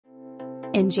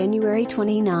In January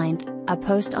 29, a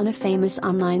post on a famous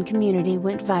online community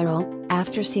went viral.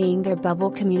 After seeing their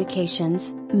bubble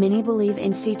communications, many believe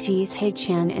NCT's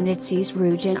Haechan and ITZY's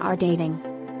Ryujin are dating.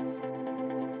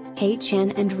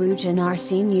 Haechan and Ryujin are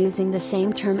seen using the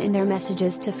same term in their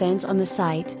messages to fans on the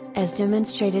site, as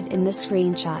demonstrated in the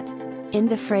screenshot. In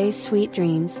the phrase "sweet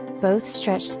dreams," both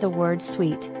stretched the word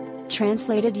 "sweet,"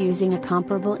 translated using a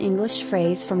comparable English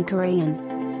phrase from Korean.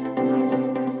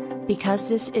 Because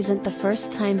this isn't the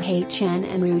first time Haechan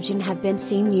and Ryujin have been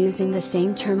seen using the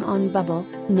same term on Bubble,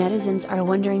 netizens are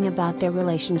wondering about their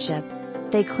relationship.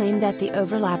 They claim that the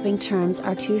overlapping terms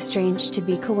are too strange to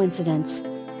be coincidence.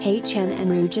 Haechan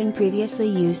and Ryujin previously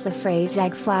used the phrase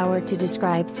egg flour to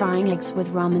describe frying eggs with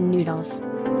ramen noodles.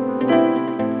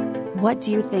 What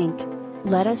do you think?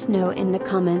 Let us know in the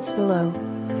comments below.